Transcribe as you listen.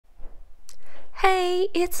Hey,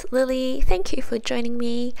 it's Lily. Thank you for joining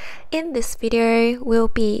me. In this video, we'll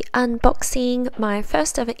be unboxing my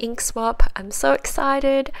first ever ink swap. I'm so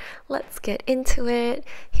excited. Let's get into it.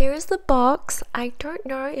 Here is the box. I don't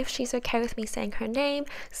know if she's okay with me saying her name,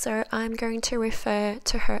 so I'm going to refer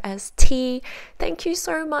to her as T. Thank you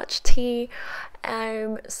so much, T.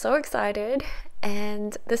 I'm so excited,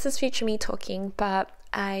 and this is future me talking, but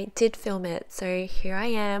I did film it, so here I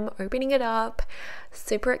am opening it up.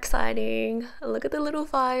 Super exciting. Look at the little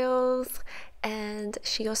vials, and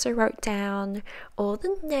she also wrote down all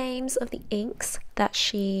the names of the inks that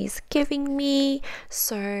she's giving me,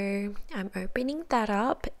 so I'm opening that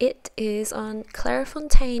up. It is on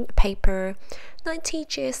Clairefontaine paper, 90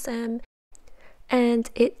 GSM, and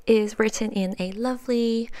it is written in a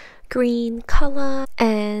lovely green color.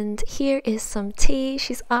 And here is some tea.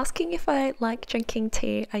 She's asking if I like drinking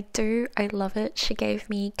tea. I do. I love it. She gave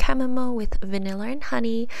me chamomile with vanilla and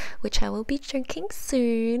honey, which I will be drinking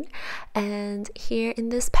soon. And here in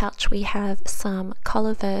this pouch we have some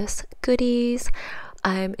Colorverse goodies.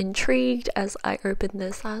 I'm intrigued as I open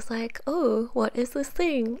this. I was like, oh, what is this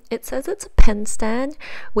thing? It says it's a pen stand,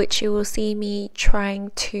 which you will see me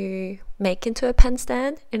trying to make into a pen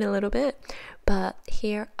stand in a little bit. But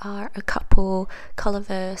here are a couple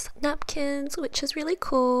Colorverse napkins, which is really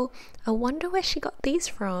cool. I wonder where she got these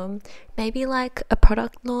from. Maybe like a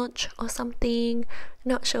product launch or something.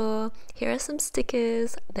 Not sure. Here are some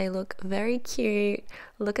stickers. They look very cute.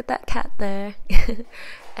 Look at that cat there.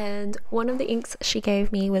 And one of the inks she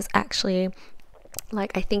gave me was actually,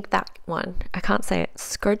 like, I think that one, I can't say it,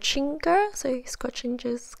 Swatchinger, so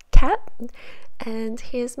Swatchinger's cat. And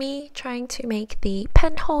here's me trying to make the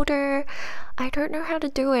pen holder. I don't know how to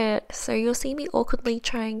do it, so you'll see me awkwardly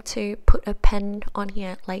trying to put a pen on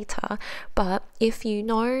here later. But if you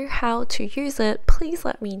know how to use it, please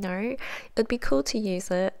let me know. It'd be cool to use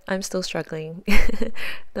it. I'm still struggling.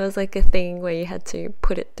 There was like a thing where you had to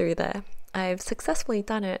put it through there. I've successfully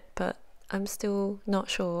done it, but I'm still not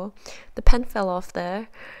sure. The pen fell off there.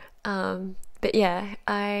 But yeah,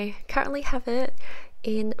 I currently have it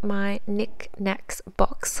in my knickknacks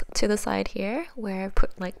box to the side here, where I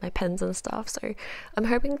put like my pens and stuff, so I'm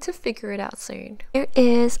hoping to figure it out soon. Here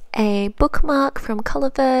is a bookmark from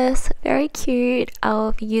Colorverse, very cute.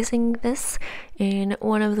 I'll be using this in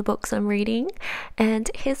one of the books I'm reading. And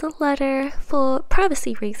here's a letter for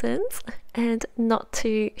privacy reasons and not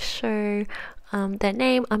to show their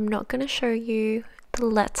name. I'm not going to show you the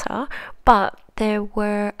letter, but there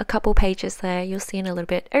were a couple pages there, you'll see in a little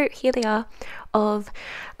bit. Oh, here they are, of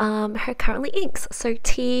her currently inks. So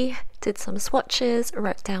T did some swatches,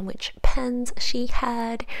 wrote down which pens she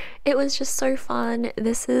had. It was just so fun.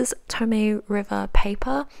 This is Tome River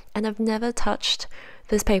paper, and I've never touched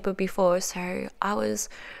this paper before, so I was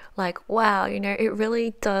like, wow, you know, it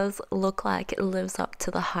really does look like it lives up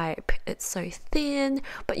to the hype. It's so thin,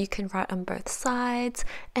 but you can write on both sides,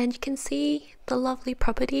 and you can see the lovely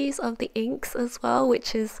properties of the inks as well,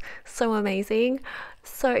 which is so amazing.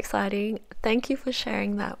 So exciting. Thank you for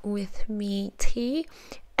sharing that with me, T.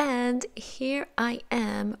 And here I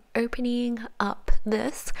am opening up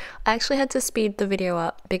this. I actually had to speed the video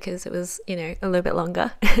up because it was, you know, a little bit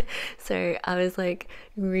longer. So I was like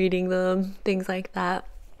reading them, things like that.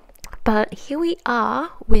 But here we are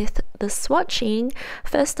with the swatching.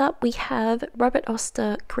 First up we have Robert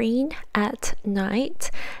Oster Green at Night,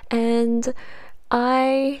 and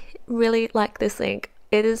I really like this ink.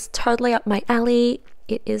 It is totally up my alley.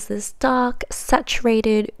 It is this dark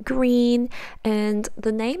saturated green, and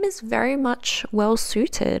the name is very much well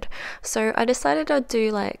suited. So I decided I'd do,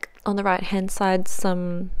 like, on the right hand side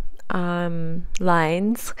some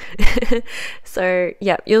lines. So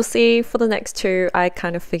yeah, you'll see for the next two I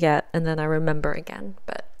kind of forget and then I remember again.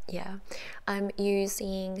 But yeah, I'm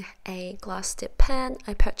using a glass tip pen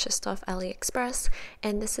I purchased off AliExpress,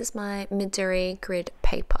 and this is my Midori grid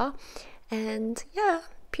paper. And yeah,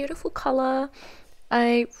 beautiful color.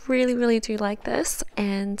 I really do like this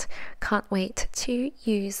and can't wait to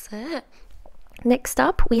use it. Next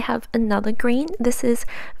up we have another green. This is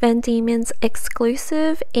Van Dieman's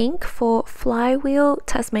exclusive ink for Flywheel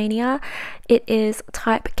Tasmania. It is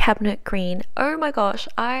type cabinet green. Oh my gosh,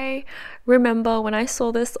 I remember when I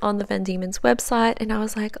saw this on the Van Dieman's website and I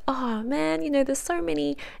was like, oh man, you know, there's so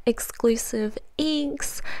many exclusive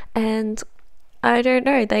inks, and I don't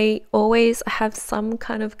know, they always have some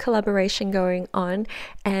kind of collaboration going on,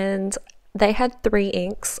 and they had 3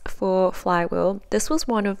 inks for Flywheel. This was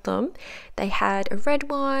one of them. They had a red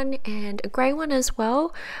one and a grey one as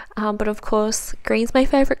well, but of course green's my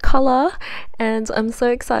favorite color, and I'm so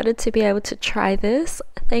excited to be able to try this.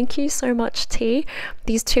 Thank you so much, T.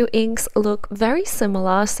 These two inks look very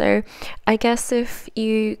similar, so I guess if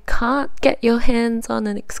you can't get your hands on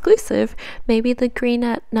an exclusive, maybe the Green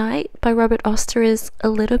at Night by Robert Oster is a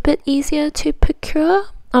little bit easier to procure.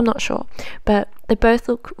 I'm not sure, but they both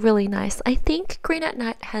look really nice. I think Green at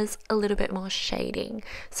Night has a little bit more shading.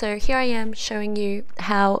 So here I am showing you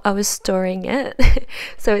how I was storing it.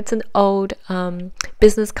 So it's an old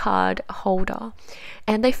business card holder,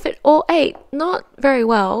 and they fit all 8. Not very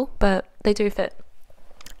well, but they do fit.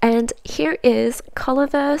 And here is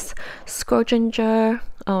Colorverse Wearingeul.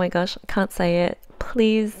 Oh my gosh, I can't say it.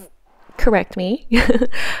 Please correct me.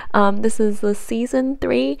 This is the season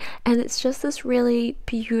 3, and it's just this really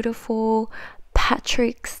beautiful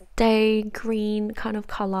Patrick's Day green kind of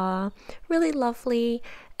color, really lovely.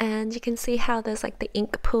 And you can see how there's like the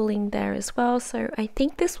ink pooling there as well, so I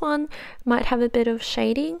think this one might have a bit of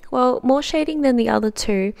shading, well, more shading than the other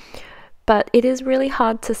two, but it is really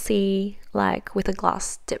hard to see like with a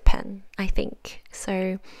glass dip pen, I think.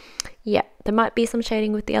 So yeah, there might be some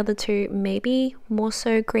shading with the other two, maybe more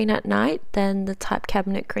so Green at Night than the Type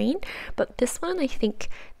Cabinet Green, but this one I think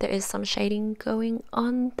there is some shading going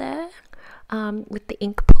on there with the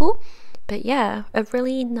ink pool. But yeah, a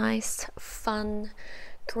really nice fun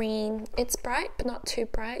green. It's bright but not too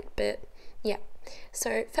bright, but yeah.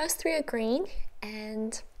 So first 3 are green,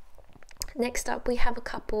 and next up we have a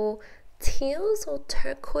couple teals or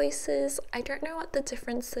turquoises. I don't know what the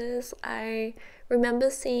difference is. I remember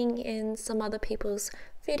seeing in some other people's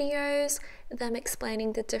videos them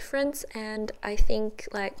explaining the difference, and I think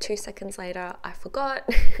like 2 seconds later I forgot.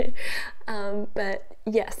 But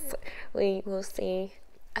yes, we will see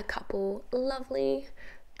a couple lovely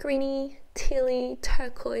greeny, tealy,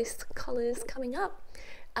 turquoise colors coming up.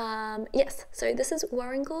 Yes, so this is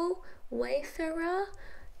Wearingeul Wayfarer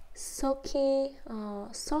Soseki,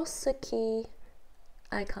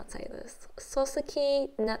 I can't say this, Soseki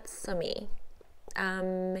Natsumi.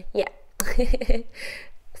 Yeah.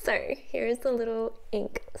 So here's the little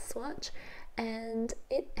ink swatch, and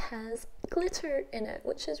it has glitter in it,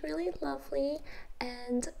 which is really lovely.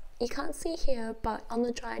 And you can't see here, but on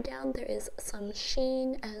the dry down there is some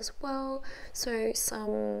sheen as well, so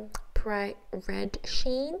some bright red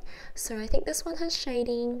sheen. So I think this one has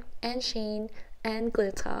shading and sheen and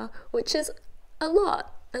glitter, which is a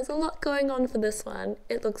lot. There's a lot going on for this one.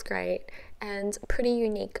 It looks great and pretty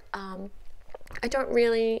unique. I don't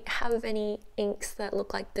really have any inks that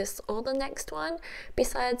look like this or the next one,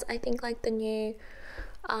 besides I think like the new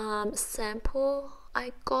sample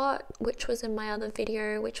I got, which was in my other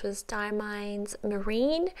video, which was Dieman's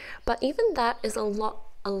Marine, but even that is a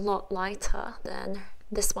lot lighter than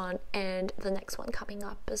this one and the next one coming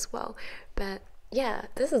up as well. But yeah,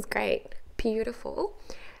 this is great, beautiful.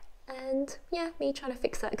 And yeah, me trying to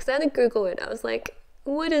fix that because I had to Google it. I was like,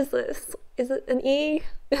 what is this? Is it an E?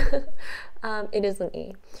 It is an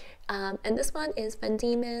E. And this one is Van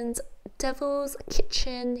Dieman's Devil's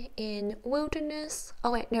Kitchen in Wilderness.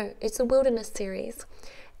 Oh wait, no, it's a Wilderness series.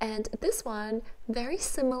 And this one, very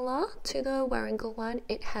similar to the Wearingeul one.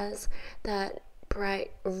 It has that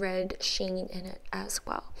bright red sheen in it as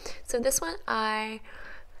well. So this one I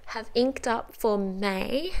have inked up for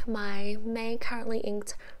May. My May currently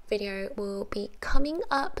inked video will be coming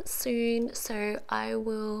up soon, so I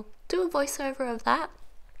will do a voiceover of that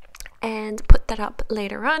and put that up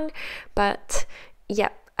later on. But yeah,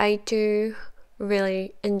 I do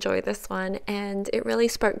really enjoy this one, and it really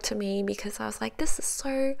spoke to me because I was like, this is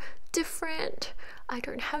so different. I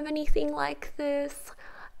don't have anything like this,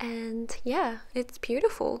 and yeah, it's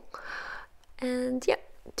beautiful. And yeah,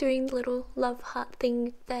 doing the little love heart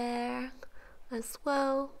thing there as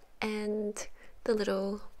well, and the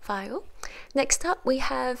little vial. Next up we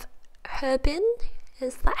have Herbin,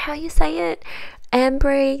 is that how you say it?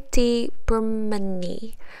 Ambre di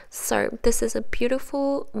Brumani. So this is a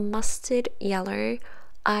beautiful mustard yellow.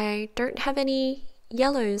 I don't have any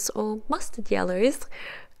yellows or mustard yellows.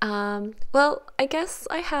 Well, I guess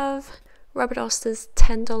I have Robert Oster's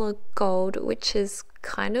 $10 gold, which is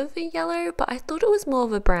kind of a yellow, but I thought it was more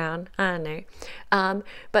of a brown. I don't know.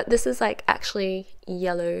 But this is like actually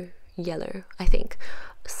yellow, I think.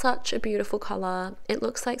 Such a beautiful color. It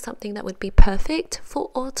looks like something that would be perfect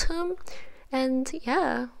for autumn, and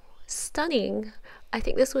yeah, stunning. I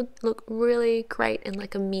think this would look really great in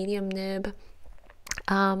like a medium nib.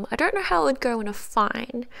 I don't know how it would go in a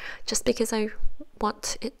fine, just because I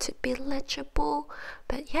want it to be legible,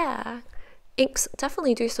 but yeah, inks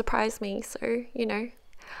definitely do surprise me, so you know,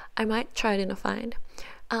 I might try it in a fine.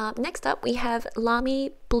 Next up we have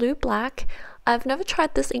Lamy Blue Black. I've never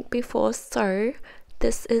tried this ink before, so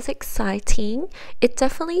this is exciting. It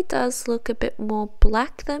definitely does look a bit more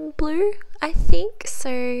black than blue, I think.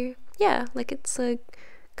 So yeah, like it's a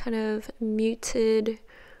kind of muted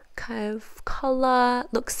kind of color,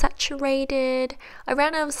 looks saturated. I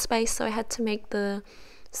ran out of space, so I had to make the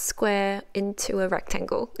square into a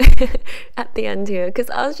rectangle at the end here because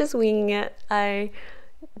I was just winging it. I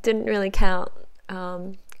didn't really count,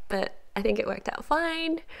 but I think it worked out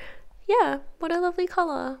fine. Yeah, what a lovely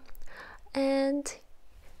color. And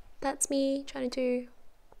that's me trying to do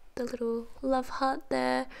the little love heart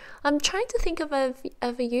there. I'm trying to think if I've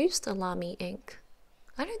ever used a Lamy ink.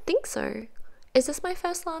 I don't think so. Is this my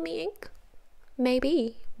first Lamy ink?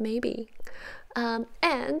 Maybe.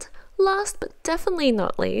 And last but definitely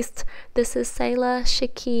not least, this is Sailor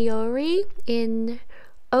Shikiori in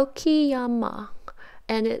Okiyama,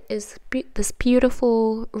 and it is this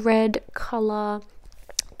beautiful red color.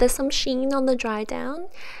 There's some sheen on the dry down,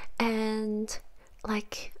 and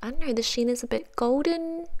like, I don't know, the sheen is a bit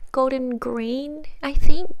golden green, I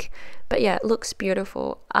think. But yeah, it looks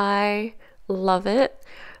beautiful. I love it.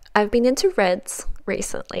 I've been into reds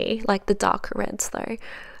recently, like the darker reds though,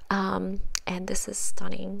 and this is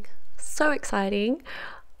stunning. So exciting.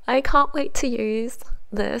 I can't wait to use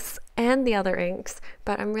this and the other inks,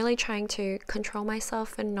 but I'm really trying to control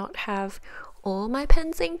myself and not have all my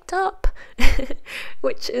pens inked up,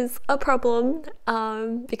 which is a problem,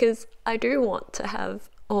 because I do want to have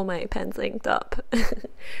all my pens inked up.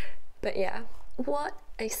 But yeah, what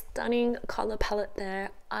a stunning color palette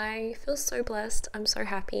there. I feel so blessed. I'm so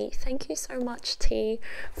happy. Thank you so much, T,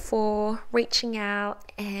 for reaching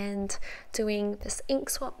out and doing this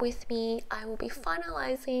ink swap with me. I will be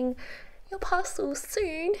finalizing your parcel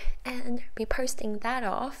soon and be posting that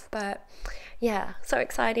off. But yeah, so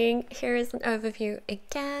exciting. Here is an overview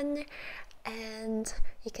again, and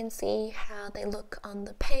you can see how they look on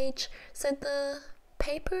the page. So the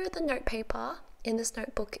paper, the note paper in this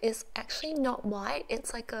notebook is actually not white.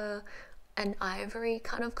 It's like an ivory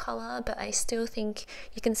kind of color, but I still think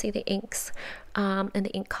you can see the inks and the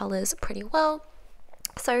ink colors pretty well.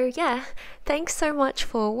 So yeah, thanks so much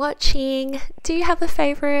for watching. Do you have a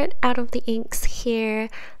favorite out of the inks here?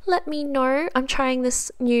 Let me know. I'm trying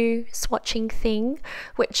this new swatching thing,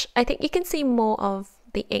 which I think you can see more of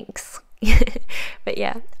the inks. But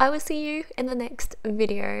yeah, I will see you in the next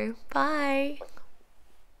video. Bye.